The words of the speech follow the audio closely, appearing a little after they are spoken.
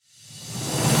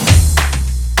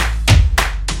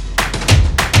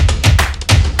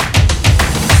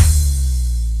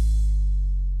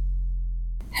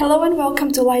Hello and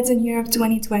welcome to Lights in Europe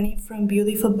 2020 from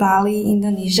beautiful Bali,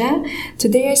 Indonesia.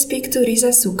 Today I speak to Riza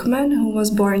Sukman, who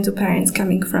was born to parents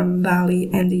coming from Bali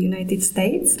and the United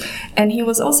States. And he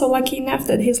was also lucky enough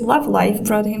that his love life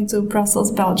brought him to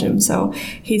Brussels, Belgium. So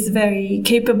he's very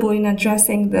capable in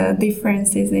addressing the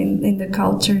differences in the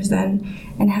cultures and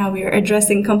how we are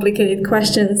addressing complicated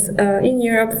questions in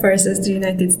Europe versus the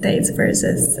United States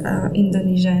versus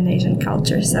Indonesia and Asian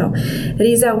culture. So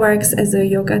Riza works as a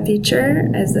yoga teacher,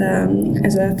 as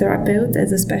a therapist,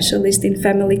 as a specialist in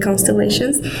family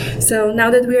constellations. So now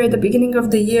that we're at the beginning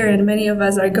of the year and many of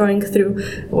us are going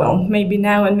through, well, maybe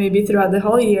now and maybe throughout the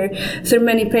whole year, through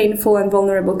many painful and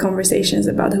vulnerable conversations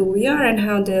about who we are and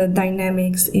how the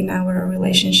dynamics in our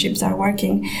relationships are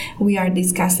working, we are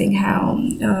discussing how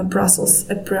Brussels'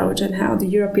 approach and how the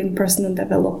European personal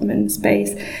development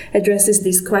space addresses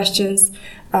these questions,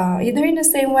 either in the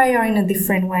same way or in a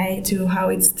different way to how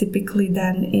it's typically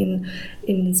done in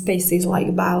spaces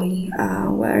like Bali,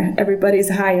 where everybody's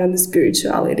high on the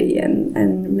spirituality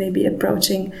and maybe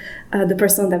approaching the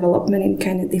personal development in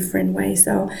kind of different way.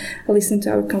 So listen to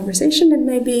our conversation and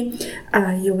maybe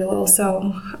you will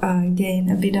also gain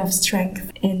a bit of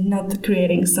strength in not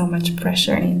creating so much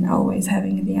pressure in always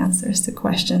having the answers to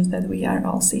questions that we are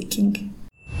all seeking.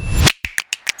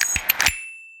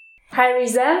 Hi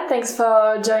Riza, thanks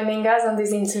for joining us on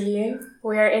this interview.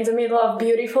 We are in the middle of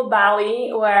beautiful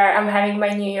Bali, where I'm having my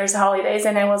New Year's holidays,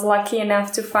 and I was lucky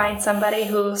enough to find somebody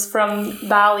who's from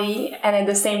Bali and at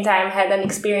the same time had an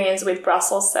experience with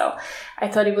Brussels. So I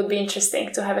thought it would be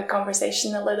interesting to have a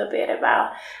conversation a little bit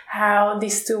about how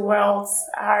these two worlds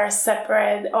are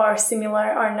separate or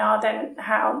similar or not, and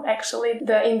how actually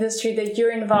the industry that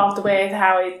you're involved with,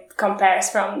 how it compares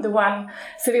from the one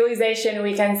civilization,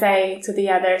 we can say, to the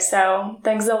other. So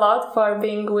thanks a lot for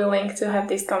being willing to have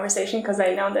this conversation, because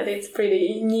I know that it's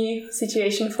pretty new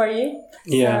situation for you.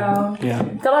 Yeah.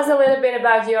 Tell us a little bit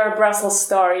about your Brussels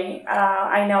story.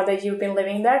 I know that you've been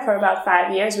living there for about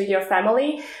 5 years with your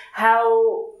family.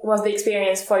 How was the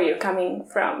experience for you coming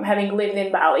from having lived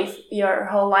in Bali your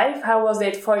whole life? How was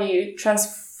it for you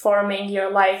transforming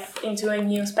your life into a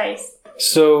new space?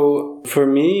 So for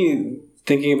me,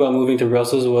 thinking about moving to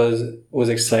Brussels was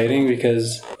exciting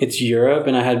because it's Europe,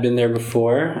 and I had been there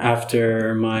before.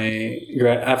 After my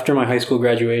high school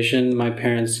graduation, my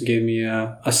parents gave me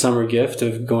a summer gift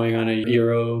of going on a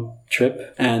Euro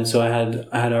trip, and so I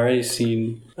had already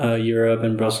seen Europe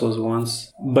and Brussels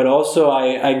once. But also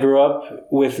I grew up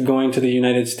with going to the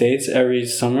United States every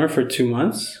summer for 2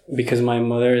 months because my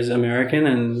mother is American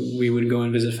and we would go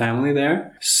and visit family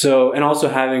there. So, and also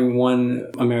having one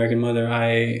American mother,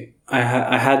 I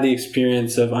had the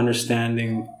experience of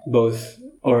understanding both,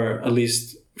 or at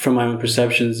least from my own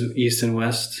perceptions, East and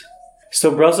West.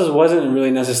 So Brussels wasn't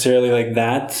really necessarily like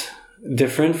that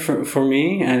different for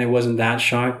me, and it wasn't that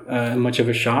much of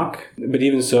a shock. But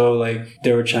even so, like,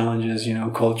 there were challenges,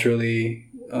 culturally,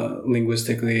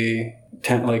 linguistically,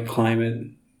 like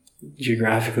climate,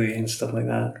 geographically, and stuff like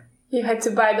that. You had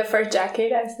to buy the first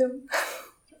jacket, I assume?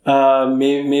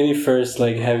 Maybe first,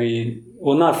 like heavy.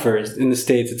 Well, not first. In the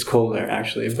States, it's colder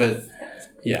actually, but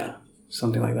yeah,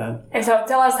 something like that. And so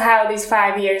tell us how these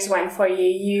 5 years went for you.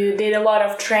 You did a lot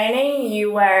of training.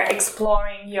 You were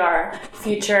exploring your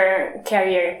future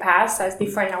career paths as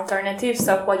different alternatives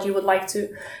of what you would like to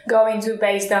go into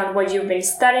based on what you've been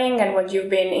studying and what you've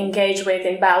been engaged with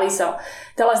in Bali. So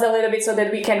tell us a little bit so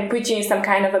that we can put you in some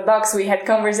kind of a box. We had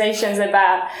conversations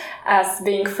about us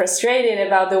being frustrated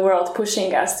about the world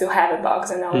pushing us to have a box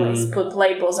and always put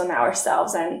labels on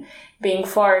ourselves, and being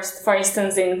forced, for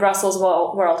instance, in Brussels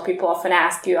world, people often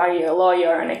ask you, are you a lawyer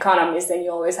or an economist? And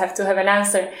you always have to have an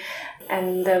answer.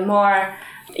 And the more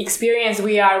experienced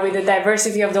we are with the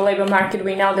diversity of the labor market,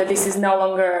 we know that this is no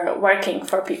longer working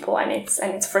for people, and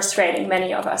it's frustrating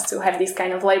many of us to have these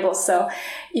kind of labels. So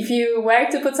if you were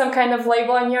to put some kind of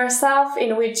label on yourself,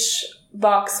 in which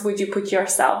box would you put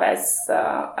yourself as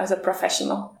a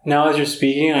professional? Now, as you're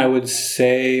speaking, I would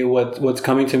say what's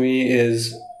coming to me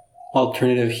is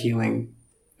alternative healing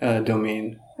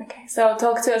domain. Okay, so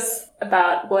talk to us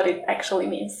about what it actually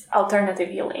means. Alternative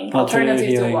healing. Alternative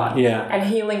healing, to what? Yeah. And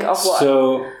healing of what?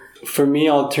 So for me,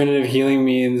 alternative healing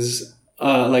means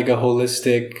like a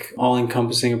holistic,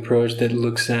 all-encompassing approach that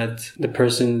looks at the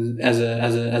person as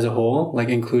a whole, like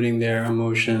including their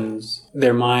emotions,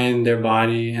 their mind, their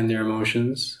body, and their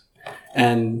emotions,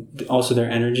 and also their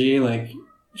energy. Like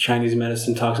Chinese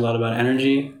medicine talks a lot about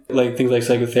energy. Like things like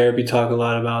psychotherapy talk a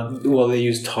lot about, well, they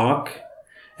use talk,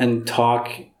 and talk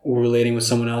relating with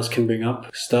someone else can bring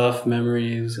up stuff,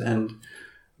 memories, and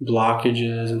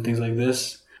blockages and things like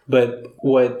this. But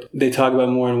what they talk about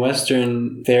more in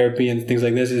Western therapy and things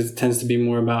like this is tends to be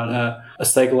more about a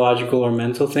psychological or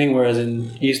mental thing, whereas in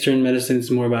Eastern medicine,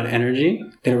 it's more about energy.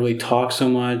 They don't really talk so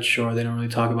much, or they don't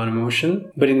really talk about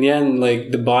emotion. But in the end,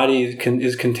 like, the body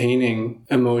is containing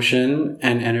emotion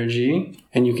and energy.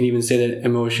 And you can even say that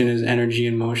emotion is energy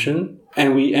in motion.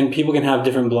 And people can have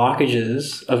different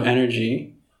blockages of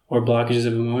energy or blockages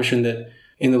of emotion that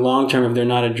in the long term, if they're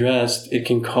not addressed, it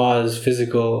can cause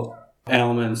physical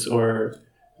ailments or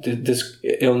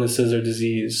illnesses or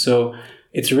disease. So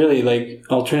it's really like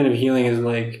alternative healing is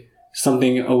like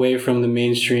something away from the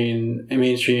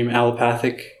mainstream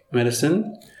allopathic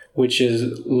medicine, which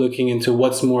is looking into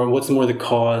what's more the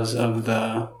cause of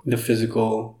the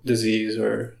physical disease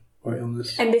or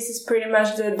illness. And this is pretty much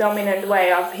the dominant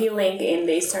way of healing in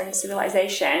the Eastern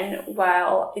civilization,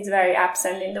 while it's very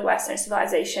absent in the Western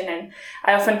civilization. And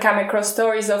I often come across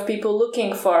stories of people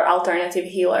looking for alternative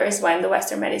healers when the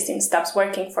Western medicine stops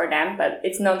working for them, but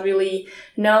it's not really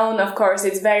known. Of course,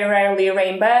 it's very rarely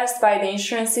reimbursed by the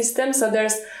insurance system, so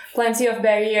there's plenty of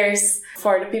barriers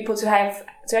for the people to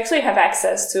actually have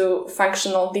access to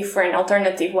functional, different,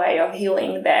 alternative way of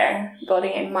healing their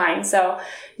body and mind. So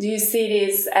do you see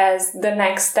this as the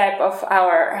next step of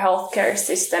our healthcare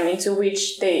system into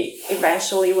which they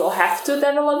eventually will have to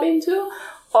develop into?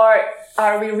 Or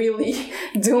are we really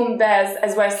doomed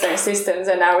as Western systems,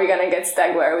 and are we going to get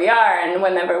stuck where we are, and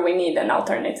whenever we need an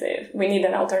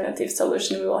alternative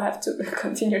solution, we will have to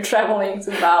continue traveling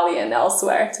to Bali and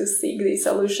elsewhere to seek these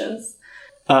solutions?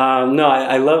 No,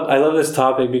 I love this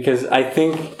topic because I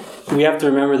think we have to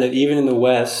remember that even in the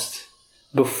West,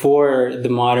 before the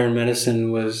modern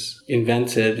medicine was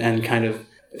invented and kind of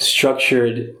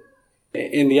structured,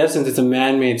 in the essence, it's a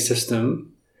man-made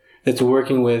system that's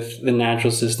working with the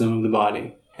natural system of the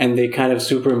body. And they kind of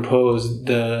superimposed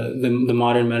the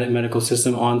modern medical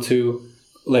system onto,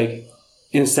 like,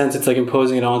 in a sense, it's like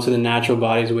imposing it onto the natural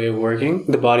body's way of working,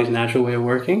 the body's natural way of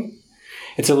working.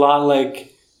 It's a lot like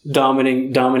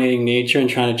dominating nature and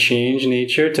trying to change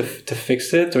nature to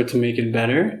fix it or to make it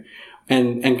better,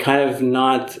 and kind of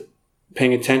not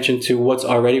paying attention to what's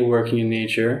already working in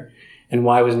nature and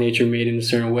why was nature made in a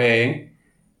certain way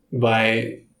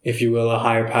by, if you will, a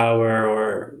higher power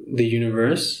or the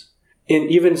universe. And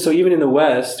even in the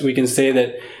West, we can say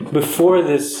that before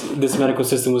this medical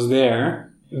system was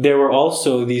there were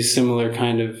also these similar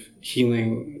kind of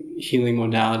healing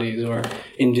modalities or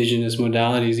indigenous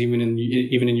modalities, even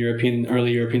in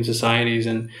early European societies,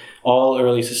 and all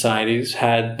early societies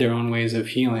had their own ways of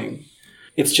healing.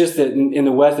 It's just that in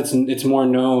the West, it's more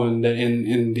known that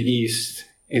in the East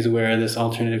is where this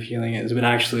alternative healing is. But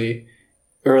actually,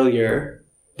 earlier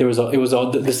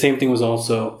the same thing was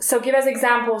also. So give us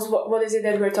examples. What is it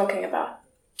that we're talking about?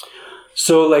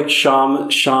 So like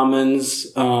shamans,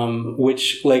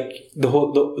 which like the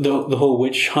whole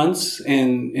witch hunts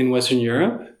in Western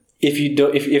Europe.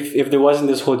 If there wasn't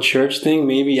this whole church thing,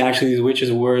 maybe actually these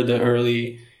witches were the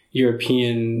early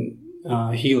European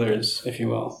healers, if you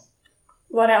will.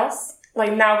 What else?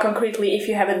 Like now, concretely, if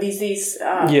you have a disease,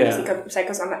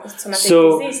 psychosomatic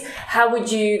disease, how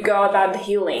would you go about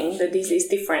healing the disease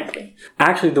differently?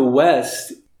 Actually, the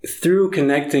West, through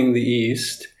connecting the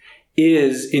East,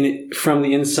 from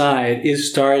the inside is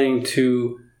starting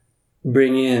to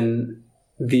bring in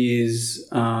these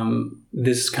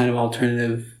this kind of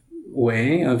alternative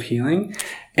way of healing,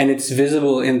 and it's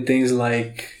visible in things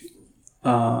like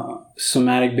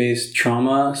somatic based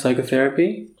trauma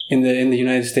psychotherapy. In the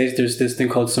United States, there's this thing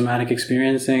called somatic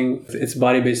experiencing. It's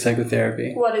body-based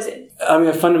psychotherapy. What is it? I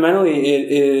mean, fundamentally, it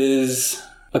is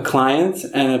a client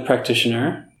and a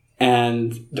practitioner,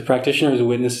 and the practitioner is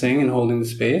witnessing and holding the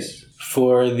space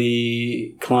for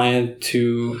the client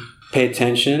to pay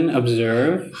attention,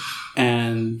 observe,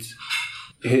 and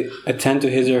attend to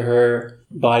his or her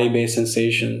body-based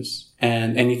sensations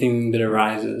and anything that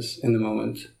arises in the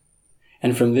moment.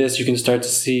 And from this, you can start to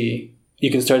see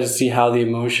how the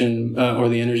emotion or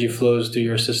the energy flows through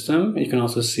your system. You can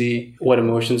also see what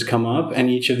emotions come up, and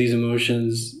each of these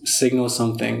emotions signal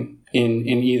something in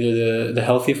either the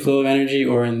healthy flow of energy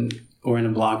or in a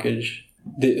blockage.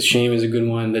 The shame is a good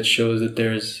one that shows that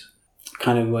there's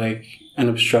kind of like an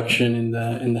obstruction in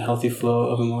the healthy flow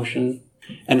of emotion.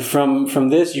 And from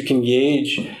this, you can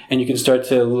gauge and you can start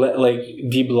to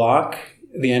de-block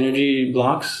the energy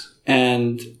blocks,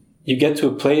 and you get to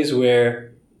a place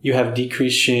where you have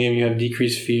decreased shame, you have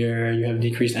decreased fear, you have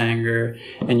decreased anger,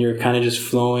 and you're kind of just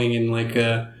flowing in like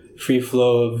a free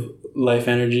flow of life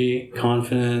energy,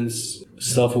 confidence,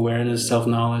 self-awareness,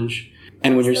 self-knowledge.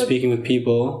 And when you're speaking with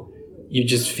people, you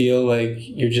just feel like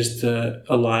you're just a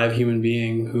live human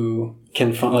being who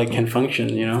can function,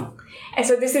 you know. And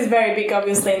so this is very big,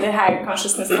 obviously, in the higher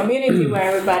consciousness community, where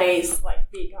everybody is like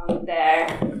big on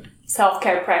their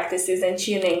self-care practices and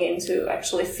tuning into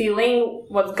actually feeling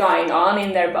what's going on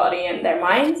in their body and their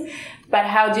mind. But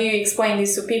how do you explain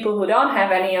this to people who don't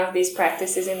have any of these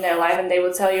practices in their life, and they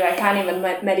will tell you, I can't even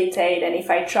meditate, and if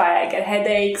I try, I get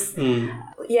headaches.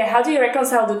 Yeah, how do you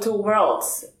reconcile the two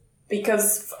worlds?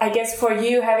 Because I guess for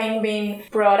you, having been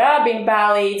brought up in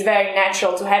Bali, it's very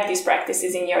natural to have these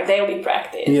practices in your daily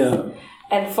practice. Yeah.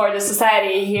 And for the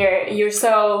society here, you're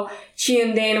so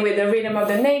tuned in with the rhythm of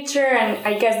the nature, and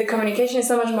I guess the communication is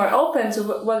so much more open to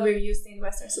what we're used to in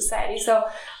Western society. So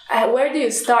where do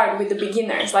you start with the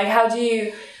beginners? Like, how do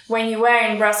you, when you were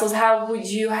in Brussels, how would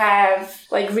you have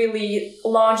like really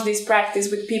launched this practice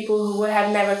with people who would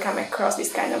have never come across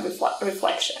this kind of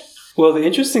reflection? Well, the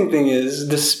interesting thing is,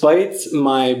 despite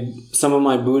some of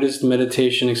my Buddhist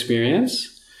meditation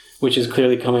experience, which is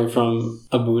clearly coming from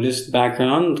a Buddhist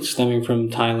background, stemming from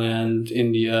Thailand,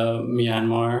 India,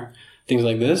 Myanmar, things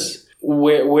like this,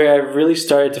 where I've really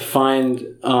started to find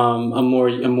a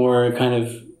more kind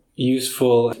of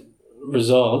useful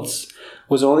results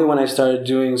was only when I started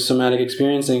doing somatic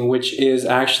experiencing, which is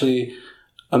actually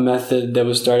a method that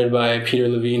was started by Peter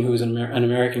Levine, who's an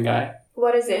American guy.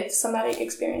 What is it? Somatic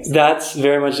experience? That's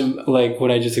very much like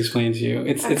what I just explained to you.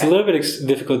 It's a little bit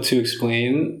difficult to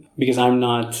explain because I'm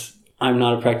not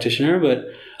a practitioner, but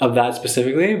of that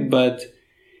specifically. But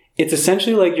it's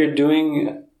essentially like you're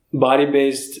doing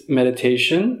body-based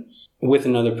meditation with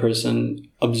another person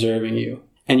observing you,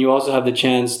 and you also have the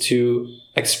chance to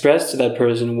express to that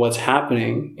person what's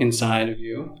happening inside of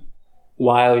you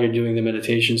while you're doing the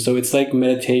meditation. So it's like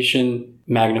meditation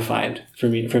magnified for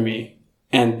me.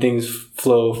 And things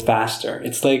flow faster.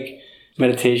 It's like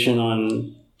meditation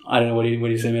on, I don't know, what do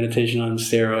you say, meditation on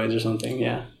steroids or something,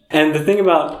 yeah. And the thing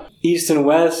about East and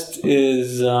West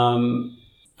is,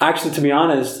 actually, to be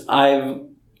honest, I've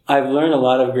learned a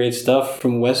lot of great stuff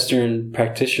from Western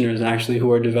practitioners, actually, who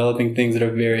are developing things that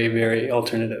are very, very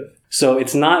alternative. So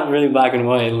it's not really black and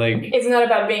white. Like, it's not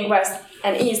about being West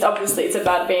and East, obviously. It's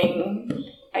about being,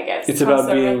 I guess, it's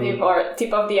conservative about being, or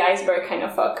tip of the iceberg kind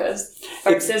of focused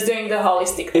versus doing the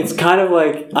holistic thing. It's kind of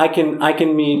like I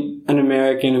can meet an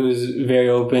American who's very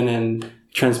open and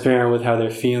transparent with how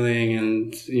they're feeling,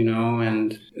 and you know,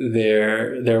 and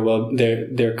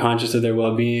they're conscious of their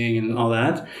well-being and all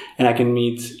that. And I can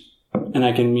meet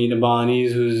a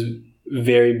Balinese who's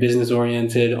very business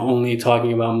oriented, only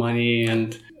talking about money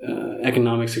and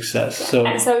economic success.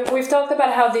 And so we've talked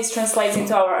about how this translates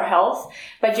into our health,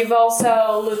 but you've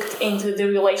also looked into the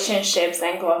relationships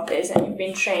angle of this, and you've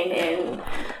been trained in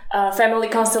family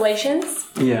constellations.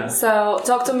 Yeah. So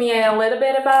talk to me a little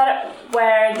bit about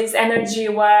where this energy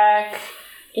work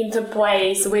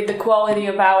interplays with the quality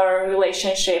of our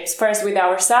relationships, first with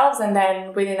ourselves and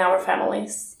then within our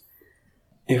families.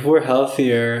 If we're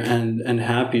healthier and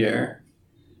happier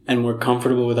and we're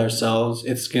comfortable with ourselves,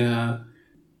 it's gonna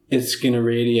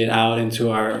radiate out into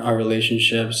our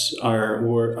relationships, our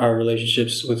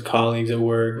relationships with colleagues at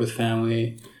work, with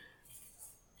family.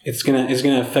 It's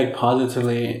gonna affect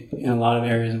positively in a lot of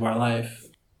areas of our life.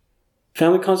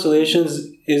 Family constellations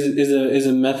is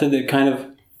a method that kind of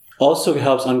also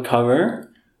helps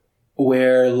uncover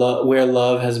where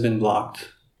love has been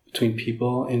blocked between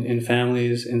people in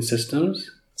families, in systems.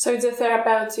 So it's a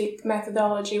therapeutic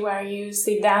methodology where you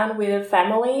sit down with a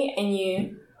family and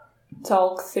you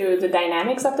talk through the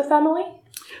dynamics of the family?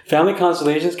 Family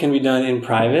constellations can be done in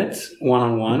private,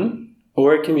 one-on-one,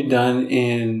 or it can be done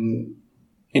in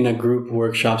a group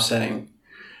workshop setting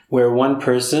where one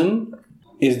person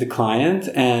is the client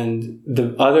and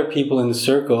the other people in the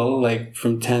circle, like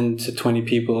from 10 to 20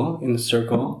 people in the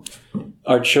circle,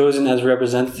 are chosen as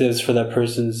representatives for that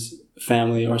person's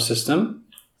family or system.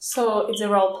 So it's a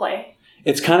role play.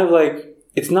 It's kind of like,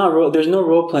 it's not there's no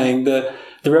role playing. The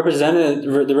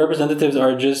representatives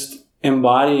are just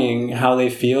embodying how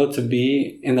they feel to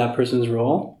be in that person's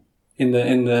role, in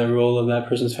the role of that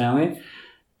person's family,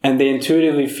 and they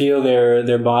intuitively feel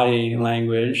their body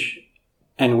language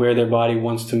and where their body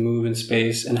wants to move in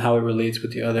space and how it relates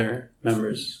with the other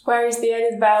members. Where is the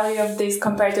added value of this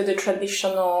compared to the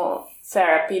traditional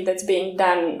therapy that's being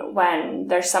done when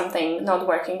there's something not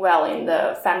working well in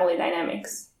the family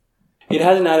dynamics? It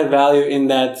has an added value in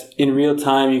that in real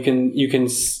time you can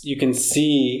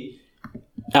see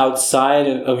outside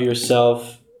of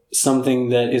yourself something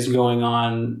that is going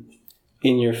on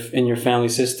in your family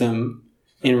system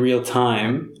in real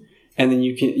time, and then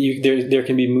there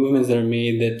can be movements that are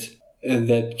made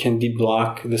that can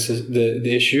deblock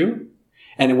the issue,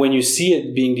 and when you see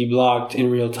it being deblocked in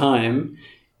real time,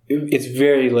 it's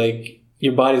very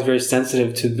your body is very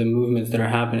sensitive to the movements that are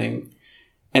happening,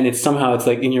 and it's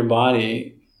like in your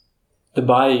body, the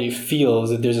body feels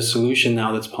that there's a solution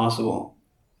now that's possible,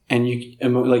 and you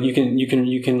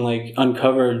can like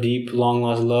uncover deep, long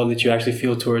lost love that you actually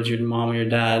feel towards your mom or your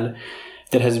dad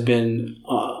that has been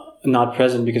not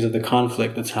present because of the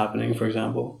conflict that's happening, for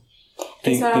example.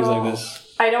 Things like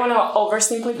this. I don't want to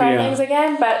oversimplify things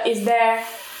again, but is there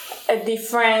a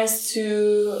difference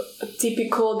to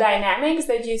typical dynamics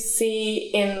that you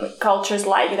see in cultures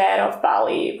like that of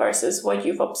Bali versus what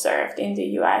you've observed in the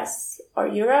US or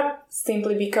Europe,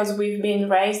 simply because we've been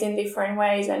raised in different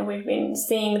ways and we've been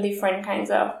seeing different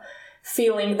kinds of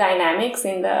feeling dynamics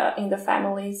in the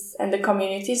families and the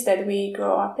communities that we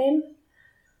grow up in?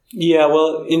 Yeah,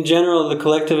 well, in general, the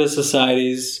collectivist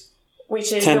societies,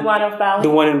 which is the one of Bali? The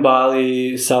one in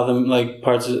Bali,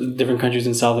 parts of different countries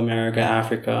in South America,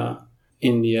 Africa,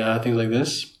 India, things like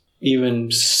this.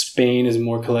 Even Spain is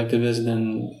more collectivist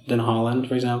than Holland,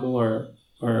 for example, or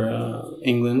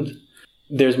England.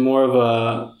 There's more of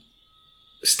a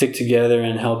stick together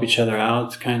and help each other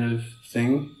out kind of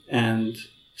thing. And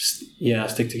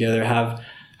stick together,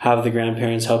 have the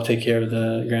grandparents help take care of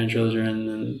the grandchildren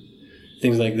and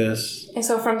things like this. And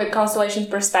so from the constellation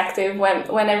perspective,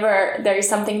 whenever there is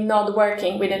something not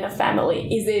working within a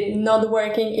family, is it not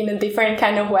working in a different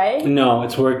kind of way? No,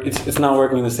 it's not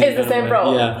working in the same It's the same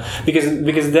problem. Yeah,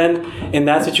 because then in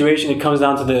that situation it comes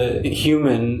down to the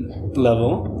human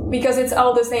level. Because it's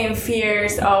all the same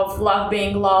fears of love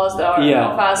being lost or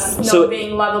of us not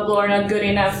being lovable or not good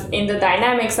enough in the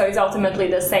dynamic, so it's ultimately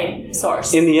the same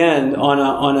source. In the end,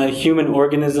 on a human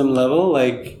organism level,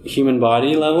 like human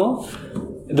body level,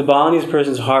 the Balinese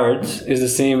person's heart is the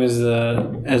same as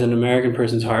an American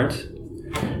person's heart,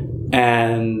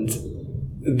 and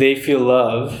they feel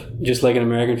love just like an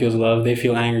American feels love. They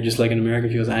feel anger just like an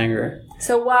American feels anger.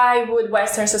 So why would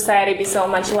Western society be so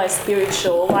much less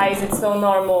spiritual? Why is it so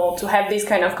normal to have these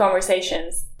kind of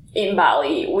conversations in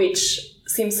Bali, which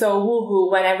seems so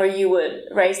woohoo whenever you would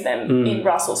raise them in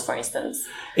Brussels, for instance?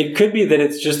 It could be that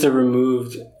it's just a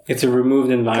removed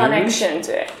environment. Connection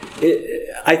to it.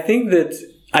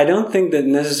 I don't think that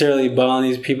necessarily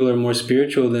Balinese people are more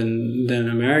spiritual than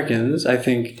Americans. I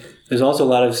think there's also a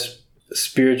lot of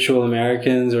spiritual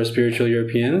Americans or spiritual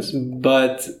Europeans,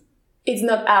 but it's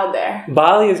not out there.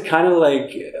 Bali is kind of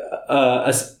like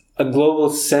a global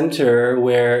center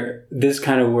where this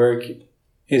kind of work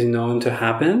is known to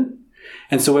happen.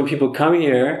 And so when people come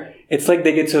here, it's like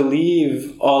they get to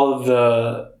leave all of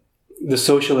the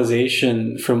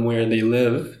socialization from where they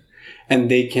live, and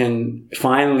they can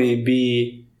finally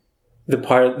play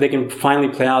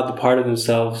out the part of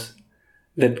themselves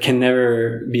that can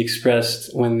never be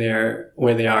expressed when they're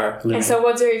where they are living. And so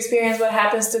what's your experience? What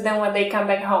happens to them when they come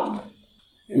back home?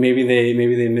 Maybe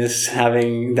they miss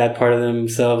having that part of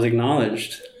themselves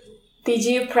acknowledged. Did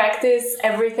you practice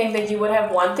everything that you would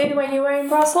have wanted when you were in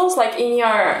Brussels? Like in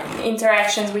your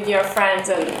interactions with your friends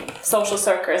and social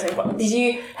circles, did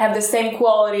you have the same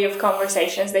quality of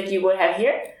conversations that you would have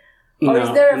here? Or is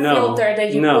there a filter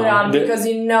that you put on because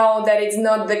you know that it's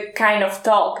not the kind of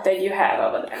talk that you have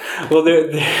over there? Well,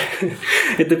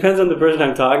 it depends on the person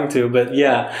I'm talking to, but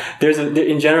yeah,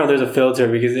 in general there's a filter,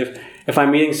 because if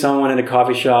I'm meeting someone in a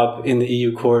coffee shop in the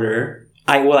EU quarter,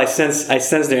 I sense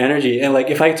their energy, and like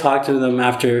if I talk to them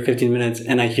after 15 minutes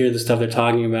and I hear the stuff they're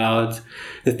talking about,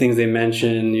 the things they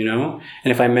mention, and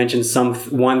if I mention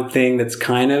one thing that's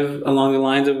kind of along the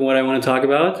lines of what I want to talk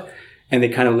about, and they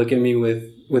kind of look at me with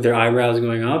their eyebrows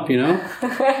going up,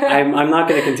 I'm not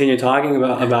going to continue talking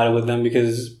about it with them,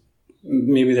 because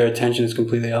maybe their attention is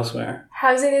completely elsewhere.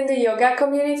 How's it in the yoga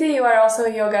community? You are also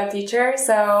a yoga teacher,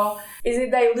 so is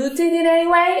it diluted in any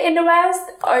way in the West,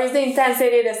 or is the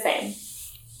intensity the same?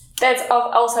 That's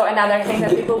also another thing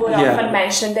that people would often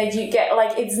mention, that you get,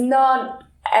 like, it's not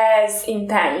as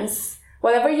intense.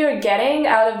 Whatever you're getting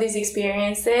out of these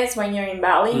experiences when you're in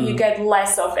Bali, you get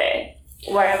less of it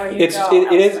wherever you go.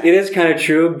 It is kind of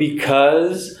true,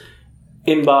 because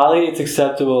in Bali it's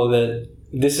acceptable that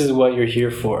this is what you're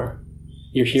here for.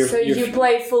 So you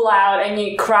play full out and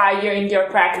you cry during your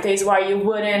practice while you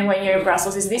wouldn't when you're in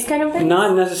Brussels. Is this kind of thing?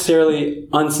 Not necessarily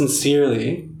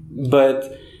unsincerely,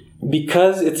 but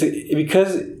because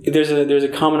there's a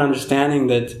common understanding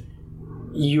that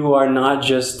you are not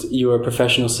just your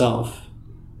professional self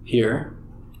here.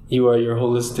 You are your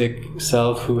holistic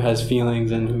self who has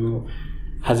feelings and who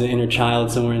has an inner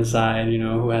child somewhere inside,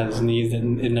 who has needs that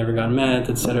it never got met,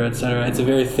 etc., etc. It's a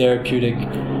very therapeutic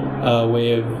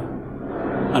way of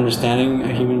understanding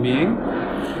a human being.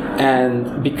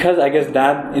 And because I guess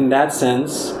that in that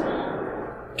sense,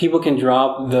 people can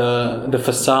drop the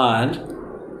facade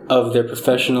of their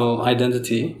professional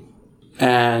identity,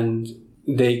 and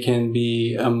they can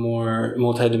be a more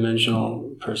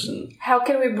multidimensional person. How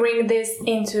can we bring this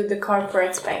into the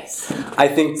corporate space? I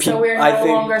think so we're no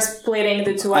longer splitting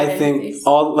the two identities.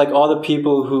 I think all the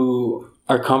people who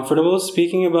are comfortable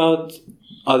speaking about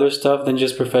other stuff than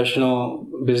just professional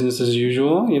business as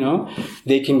usual, you know,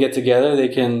 they can get together, they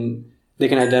can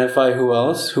identify who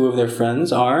of their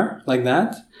friends are like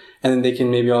that, and then they can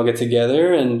maybe all get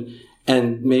together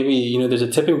and maybe, you know, there's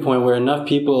a tipping point where enough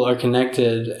people are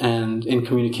connected and in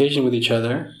communication with each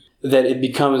other that it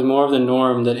becomes more of the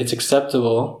norm, that it's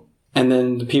acceptable. And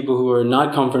then the people who are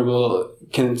not comfortable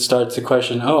can start to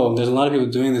question, oh, there's a lot of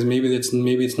people doing this. Maybe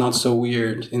it's not so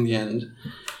weird in the end.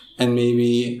 And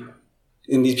maybe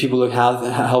these people look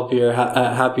happier,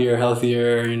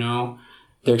 healthier, you know,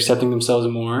 they're accepting themselves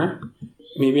more.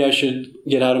 Maybe I should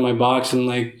get out of my box and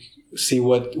like see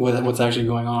what's actually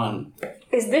going on.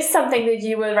 Is this something that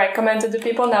you would recommend to the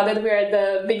people now that we're at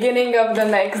the beginning of the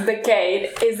next decade?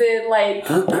 Is it like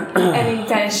an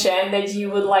intention that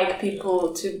you would like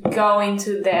people to go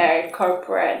into their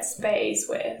corporate space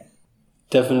with?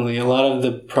 Definitely. A lot of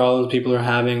the problems people are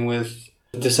having with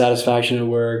dissatisfaction at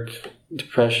work,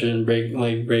 depression,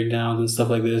 breakdowns and stuff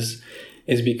like this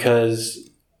is because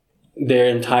their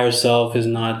entire self is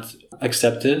not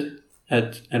accepted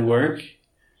at work.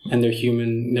 And their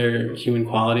human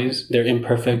qualities, their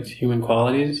imperfect human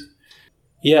qualities.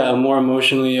 Yeah, a more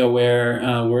emotionally aware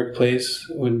workplace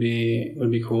would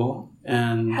be cool.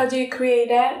 And how do you create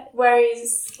that? What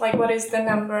is the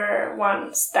number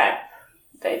one step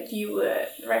that you would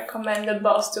recommend the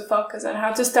boss to focus on?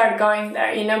 How to start going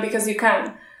there? You know, because you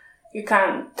can't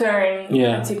turn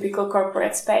a typical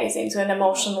corporate space into an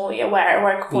emotionally aware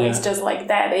workplace just like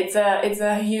that. It's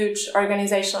a huge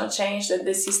organizational change that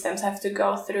the systems have to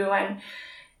go through, and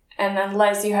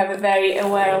unless you have a very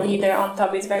aware leader on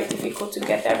top, it's very difficult to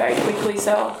get there very quickly.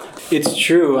 So it's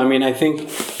true. I mean, I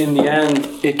think in the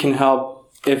end it can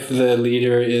help if the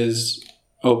leader is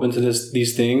open to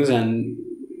these things and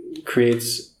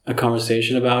creates a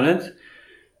conversation about it.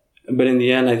 But in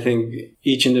the end, I think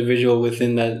each individual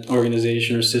within that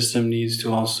organization or system needs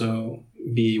to also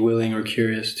be willing or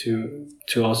curious to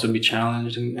also be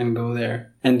challenged and go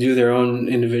there and do their own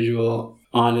individual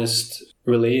honest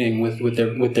relating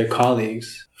with their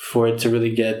colleagues for it to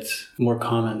really get more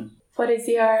common. What is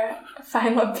your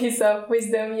final piece of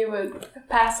wisdom you would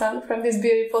pass on from this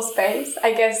beautiful space?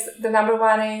 I guess the number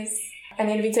one is an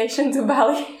invitation to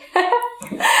Bali.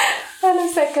 And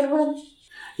the second one?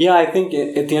 Yeah, I think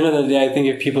at the end of the day, I think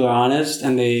if people are honest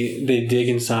and they dig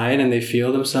inside and they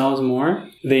feel themselves more,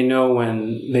 they know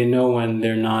when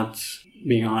they're not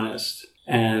being honest.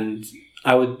 And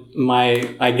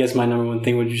I guess my number one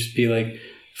thing would just be like,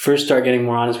 first start getting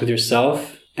more honest with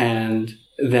yourself, and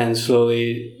then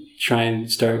slowly try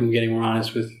and start getting more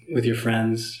honest with your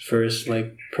friends first,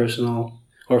 like personal,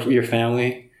 or your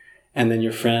family, and then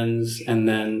your friends, and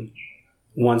then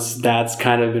once that's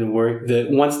kind of been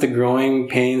once the growing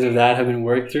pains of that have been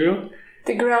worked through.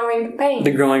 The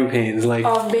growing pains, like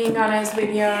of being honest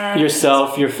with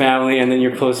yourself, your family, and then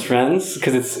your close friends,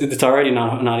 because it's already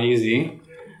not easy.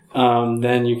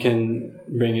 Then you can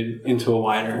bring it into a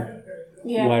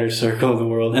wider circle of the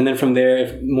world, and then from there,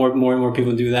 if more and more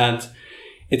people do that,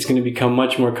 it's going to become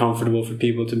much more comfortable for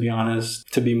people to be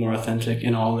honest, to be more authentic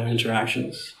in all their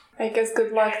interactions. I guess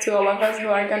good luck to all of us who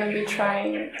are going to be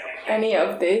trying any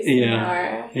of this in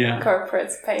our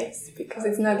corporate space, because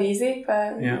it's not easy,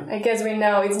 but I guess we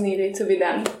know it's needed to be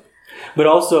done. But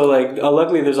also,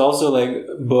 luckily, there's also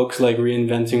books like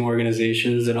Reinventing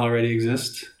Organizations that already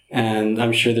exist, and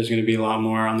I'm sure there's going to be a lot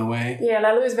more on the way. Yeah,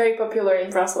 Lalo is very popular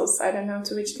in Brussels. I don't know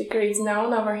to which degree it's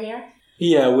known over here.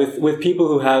 Yeah, with people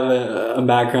who have a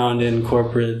background in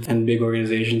corporate and big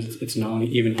organizations, it's known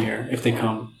even here if they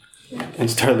come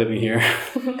and start living here.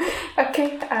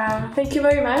 Okay, thank you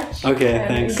very much. Okay,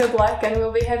 thanks. Good luck, and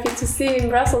we'll be happy to see you in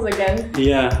Brussels again.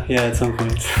 Yeah, at some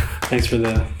point. Thanks for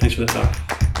the talk.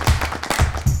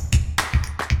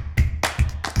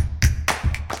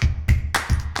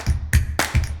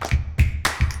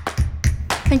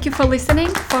 Thank you for listening.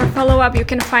 For follow-up, you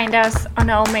can find us on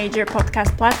all major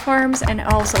podcast platforms and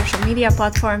all social media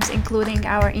platforms, including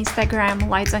our Instagram,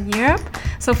 Lights on Europe.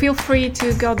 So feel free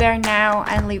to go there now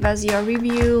and leave us your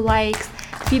review, likes,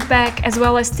 feedback, as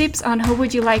well as tips on who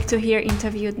would you like to hear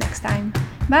interviewed next time.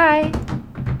 Bye!